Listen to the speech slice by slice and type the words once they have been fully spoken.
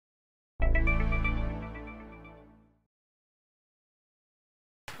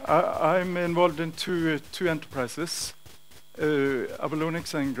I'm involved in two enterprises,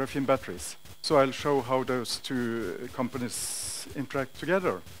 Abalonyx and Graphene batteries. So I'll show how those two companies interact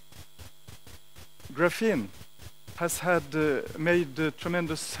together. Graphene has had made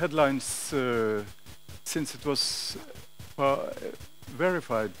tremendous headlines since it was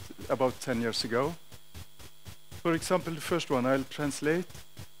verified about 10 years ago. For example, the first one I'll translate.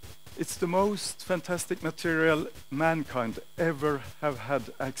 It's the most fantastic material mankind ever have had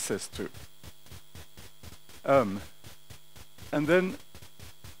access to. And then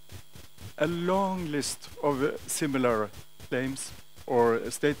a long list of similar claims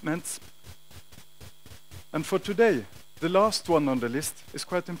or statements. And for today, the last one on the list is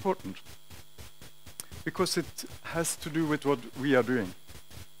quite important because it has to do with what we are doing.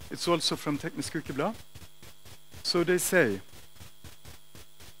 It's also from Teknisk Ukeblad. So they say,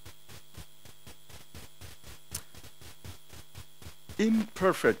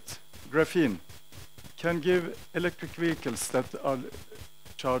 imperfect graphene can give electric vehicles that are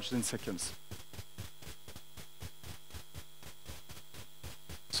charged in seconds.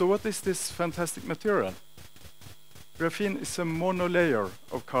 So what is this fantastic material? Graphene is a monolayer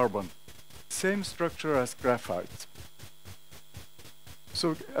of carbon, same structure as graphite.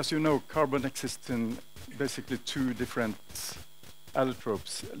 So as you know, carbon exists in basically two different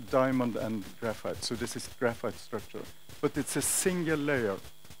allotropes, diamond and graphite. So this is graphite structure, but it's a single layer.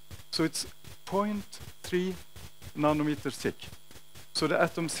 So it's 0.3 nanometers thick. So the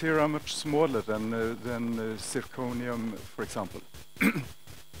atoms here are much smaller than zirconium, for example.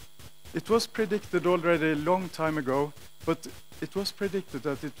 It was predicted already a long time ago, but it was predicted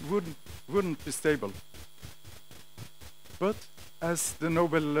that it wouldn't be stable. But as the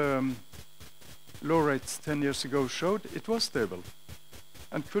Nobel laureates 10 years ago showed, it was stable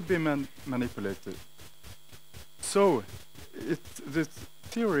and could be manipulated. So the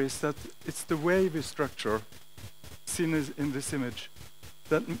theory is that it's the wavy structure seen in this image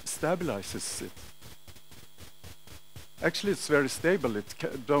that stabilizes it. Actually, it's very stable. It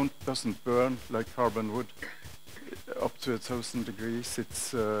doesn't burn like carbon would. Up to 1,000 degrees,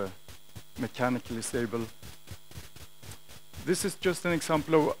 it's mechanically stable. This is just an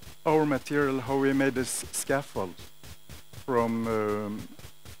example of our material, how we made this scaffold from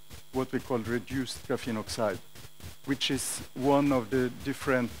what we call reduced graphene oxide, which is one of the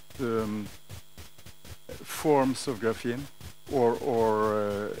different forms of graphene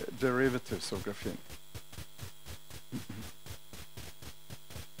or derivatives of graphene.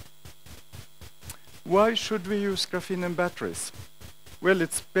 Why should we use graphene in batteries? Well,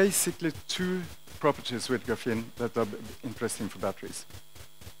 it's basically two properties with graphene that are interesting for batteries.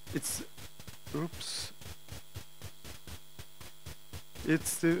 It's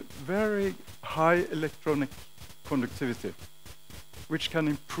the very high electronic conductivity, which can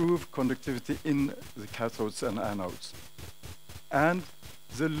improve conductivity in the cathodes and anodes, and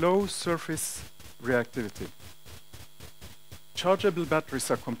the low surface reactivity. Chargeable batteries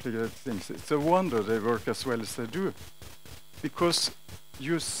are complicated things. It's a wonder they work as well as they do, because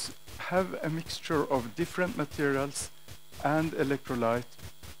you have a mixture of different materials and electrolyte,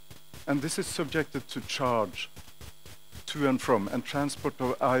 and this is subjected to charge to and from, and transport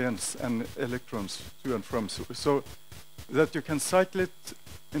of ions and electrons to and from. So that you can cycle it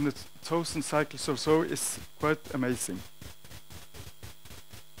in 1,000 cycles or so is quite amazing.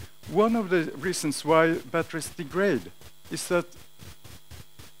 One of the reasons why batteries degrade is that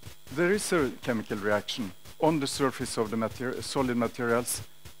there is a chemical reaction on the surface of the solid materials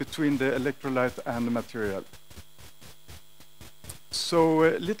between the electrolyte and the material. So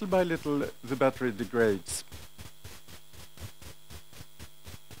little by little, the battery degrades.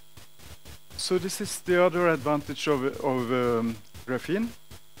 So this is the other advantage of graphene,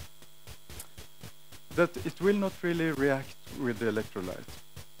 that it will not really react with the electrolyte.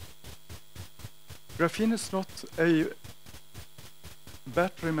 Graphene is not a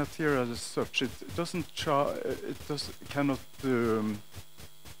battery material as such. It cannot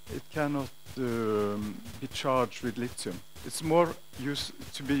be charged with lithium. It's more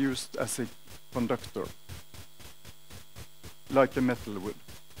to be used as a conductor, like a metal would.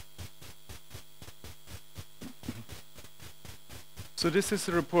 So this is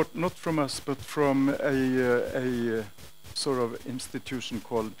a report not from us, but from a sort of institution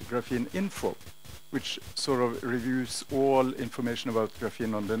called Graphene Info, which sort of reviews all information about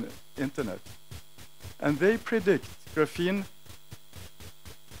graphene on the internet. And they predict graphene,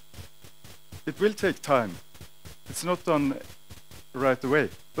 it will take time. It's not done right away,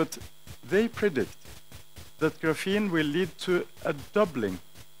 but they predict that graphene will lead to a doubling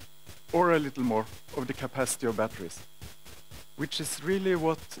or a little more of the capacity of batteries. which is really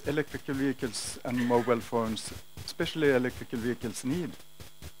what electrical vehicles and mobile phones, especially electrical vehicles, need.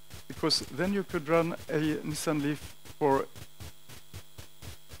 Because then you could run a Nissan Leaf for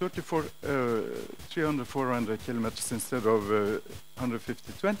 300, 400 kilometers instead of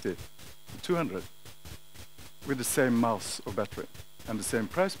 150, 200, with the same mass of battery and the same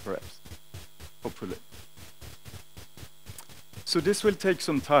price, perhaps, hopefully. So this will take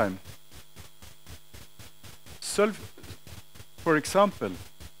some time. For example,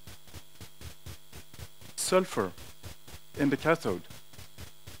 sulfur in the cathode.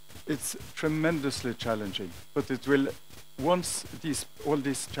 It's tremendously challenging, but it will, once all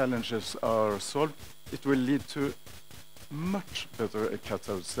these challenges are solved, it will lead to much better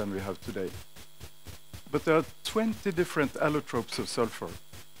cathodes than we have today. But there are 20 different allotropes of sulfur,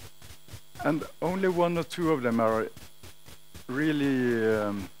 and only 1 or 2 of them are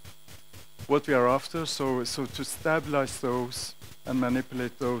really what we are after. So to stabilize those and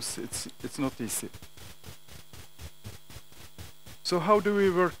manipulate those, it's not easy. So how do we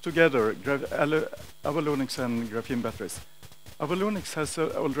work together, Abalonyx and graphene batteries? Abalonyx has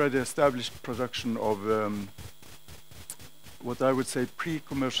already established production of what I would say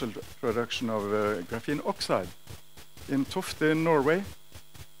pre-commercial production of graphene oxide in Tofte in Norway.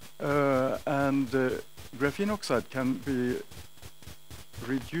 Graphene oxide can be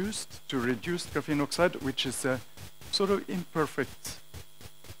reduced to reduced graphene oxide, which is a sort of imperfect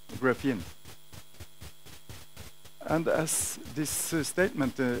graphene. And as this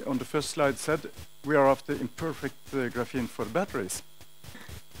statement on the first slide said, we are after imperfect graphene for batteries.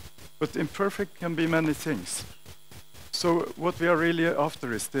 But imperfect can be many things. So what we are really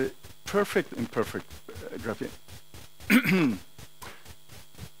after is the perfect imperfect graphene.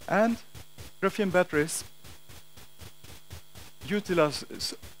 And graphene batteries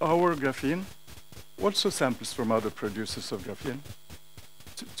utilize our graphene, also samples from other producers of graphene,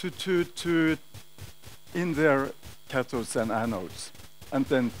 to in their cathodes and anodes, and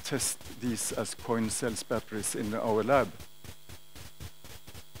then test these as coin cells batteries in our lab.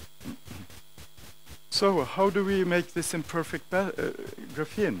 So how do we make this imperfect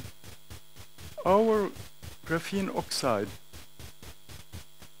graphene? Our graphene oxide,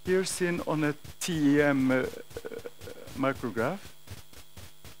 here seen on a TEM micrograph,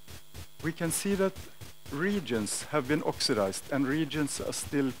 we can see that regions have been oxidized and regions are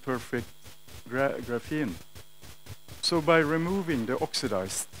still perfect graphene. So by removing the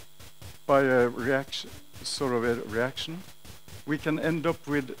oxidized by a reaction, we can end up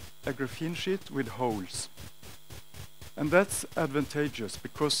with a graphene sheet with holes. And that's advantageous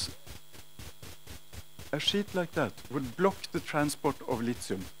because a sheet like that would block the transport of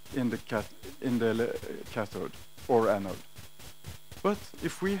lithium in the cathode or anode. But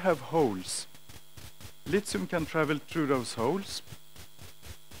if we have holes, lithium can travel through those holes,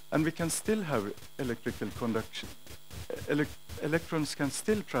 and we can still have electrical conduction. Electrons can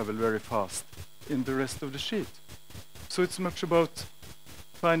still travel very fast in the rest of the sheet. So it's much about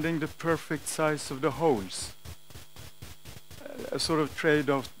finding the perfect size of the holes, a sort of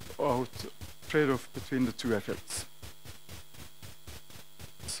trade-off between the two effects.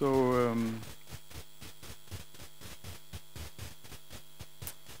 So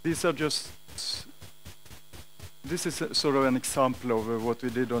these are just, this is sort of an example of what we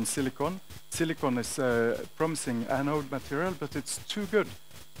did on silicon. Silicon is a promising anode material, but it's too good.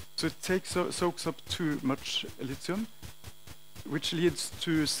 So it soaks up too much lithium, which leads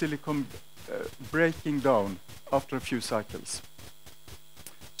to silicon breaking down after a few cycles.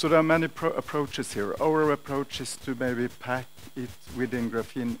 So there are many approaches here. Our approach is to maybe pack it within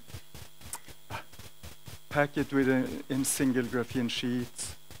graphene, in single graphene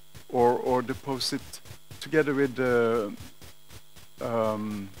sheets, or deposit together with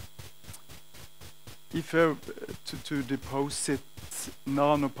to deposit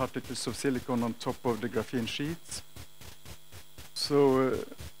nanoparticles of silicon on top of the graphene sheets. So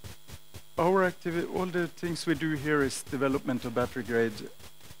our activity, all the things we do here is development of battery grade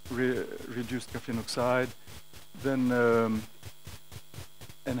reduced graphene oxide, then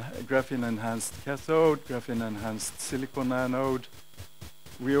graphene enhanced cathode, graphene enhanced silicon anode.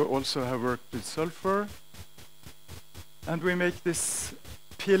 We also have worked with sulfur, and we make this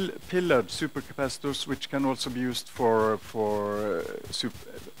pillared supercapacitors, which can also be used for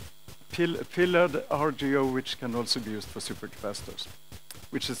pillared RGO, which can also be used for supercapacitors,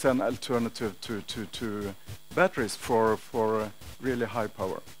 which is an alternative to batteries for really high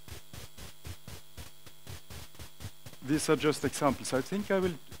power. These are just examples. I think I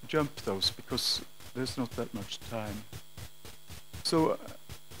will jump those because there's not that much time. So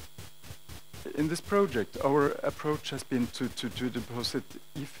in this project, our approach has been to deposit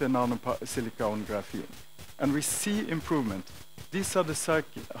IFE nanosilica on graphene. And we see improvement. These are the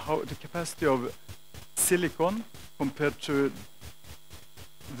capacity of silicon compared to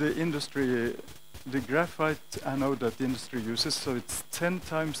the industry, the graphite anode that the industry uses, so it's 10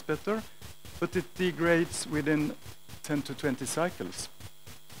 times better, but it degrades within 10 to 20 cycles.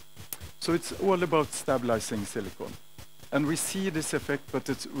 So it's all about stabilizing silicon. And we see this effect, but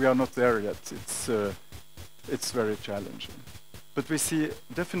we are not there yet. It's very challenging. But we see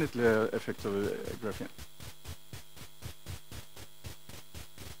definitely an effect of graphene.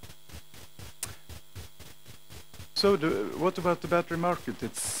 So what about the battery market?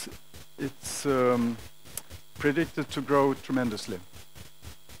 It's predicted to grow tremendously,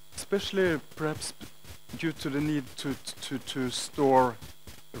 especially perhaps due to the need to store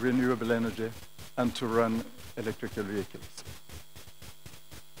renewable energy and to run electrical vehicles.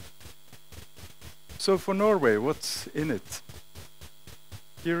 So for Norway, what's in it?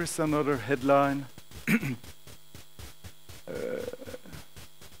 Here is another headline.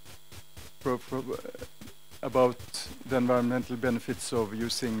 About the environmental benefits of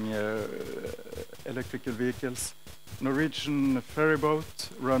using electrical vehicles. Norwegian ferry boat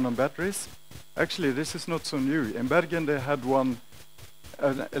run on batteries. Actually, this is not so new. In Bergen, they had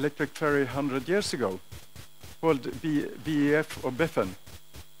an electric ferry 100 years ago called BEF or Beffen.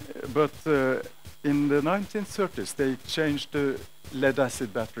 But in the 1930s, they changed the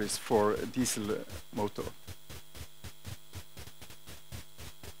lead-acid batteries for a diesel motor.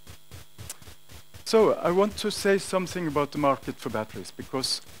 So I want to say something about the market for batteries,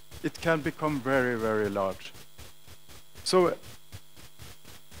 because it can become very, very large. So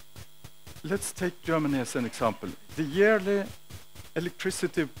let's take Germany as an example. The yearly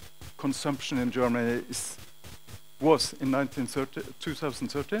electricity consumption in Germany was in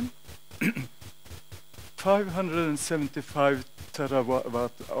 2013 575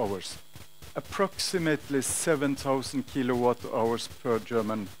 terawatt hours, approximately 7,000 kilowatt hours per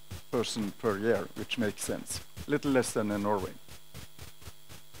German person per year, which makes sense. A little less than in Norway.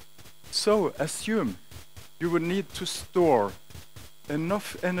 So assume you would need to store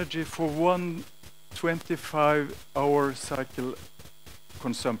enough energy for one 25-hour cycle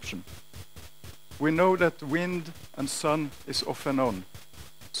consumption. We know that wind and sun is off and on.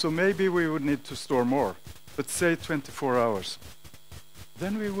 So maybe we would need to store more, but say 24 hours.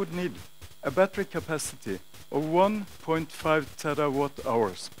 Then we would need a battery capacity of 1.5 terawatt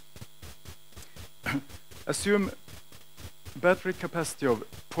hours. Assume battery capacity of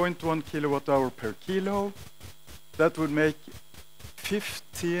 0.1 kilowatt hour per kilo. That would make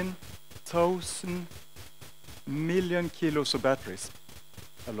 15,000 million kilos of batteries.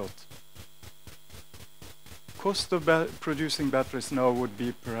 A lot. Cost of producing batteries now would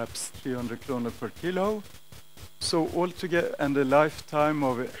be perhaps 300 kroner per kilo. So altogether, and a lifetime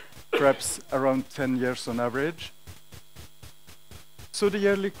of perhaps around 10 years on average. So the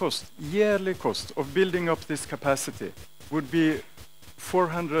yearly cost of building up this capacity would be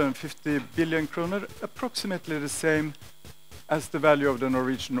 450 billion kroner, approximately the same as the value of the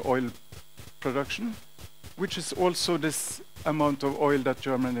Norwegian oil production, which is also this amount of oil that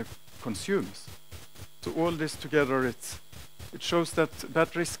Germany consumes. So all this together, it shows that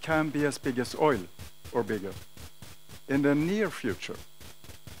batteries can be as big as oil or bigger in the near future.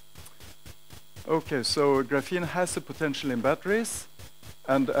 Okay, so graphene has a potential in batteries,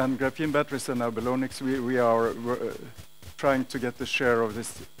 and graphene batteries and Abalonyx, we are trying to get the share of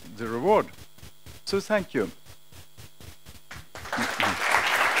the reward. So thank you.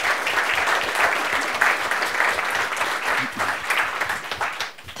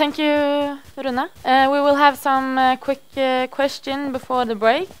 Thank you, Rune. We will have some quick question before the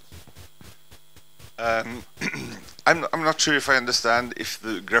break. I'm not sure if I understand if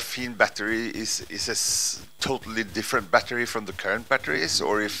the graphene battery is a totally different battery from the current batteries,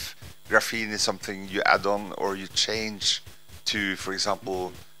 or if graphene is something you add on or you change to, for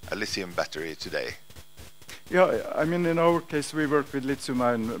example, a lithium battery today. Yeah, I mean, in our case, we work with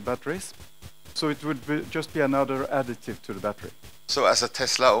lithium-ion batteries, so it would just be another additive to the battery. So as a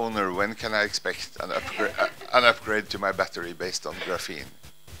Tesla owner, when can I expect an upgrade to my battery based on graphene?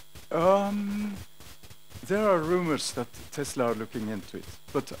 There are rumors that Tesla are looking into it,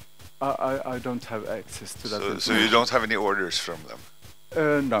 but I don't have access to that. So you don't have any orders from them?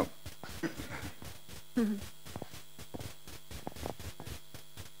 No.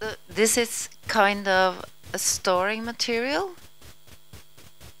 This is kind of a storing material?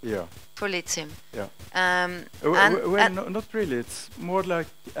 Yeah. For lithium? Yeah. Well, not really. It's more like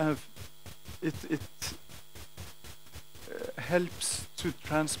it helps to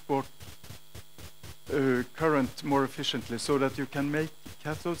transport current more efficiently so that you can make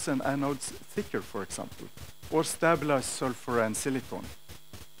cathodes and anodes thicker, for example, or stabilize sulfur and silicon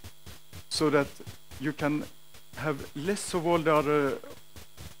so that you can have less of all the other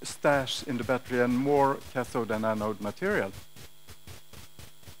stash in the battery and more cathode and anode material.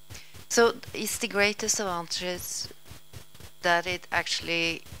 So is the greatest advantage that it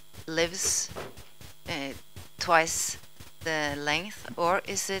actually lives twice the length, or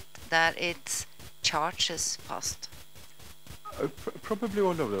is it that it charges fast? Probably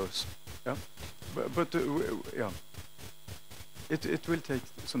all of those, yeah. But yeah, it will take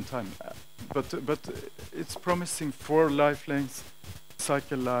some time. But it's promising for life length,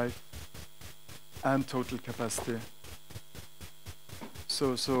 cycle life, and total capacity.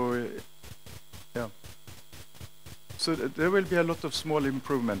 So yeah. So there will be a lot of small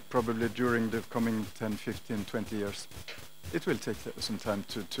improvement probably during the coming 10, 15, 20 years. It will take some time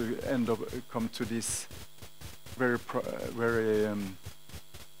to come to these very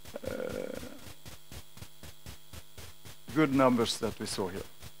good numbers that we saw here.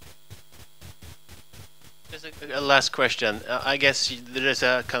 Just a last question. I guess there is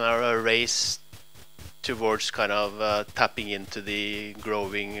a kind of a race towards kind of tapping into the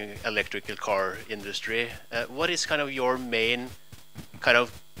growing electrical car industry. What is kind of your main kind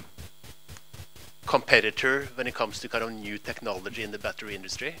of competitor when it comes to kind of new technology in the battery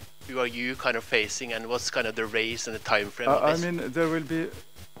industry? Who are you kind of facing, and what's kind of the race and the time frame of this? I mean, there will be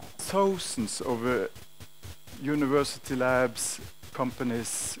thousands of university labs,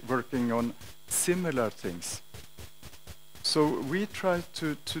 companies working on similar things. So we try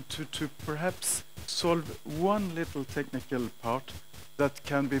to perhaps solve one little technical part that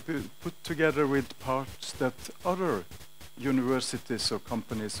can be put together with parts that other universities or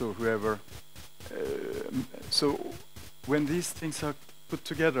companies or whoever. So when these things are put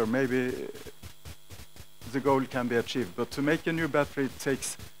together, maybe the goal can be achieved. But to make a new battery,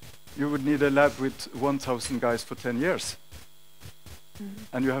 you would need a lab with 1,000 guys for 10 years.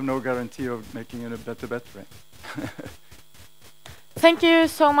 And you have no guarantee of making a better battery. Thank you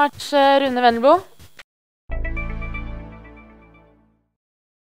so much, Rune Wendelbo.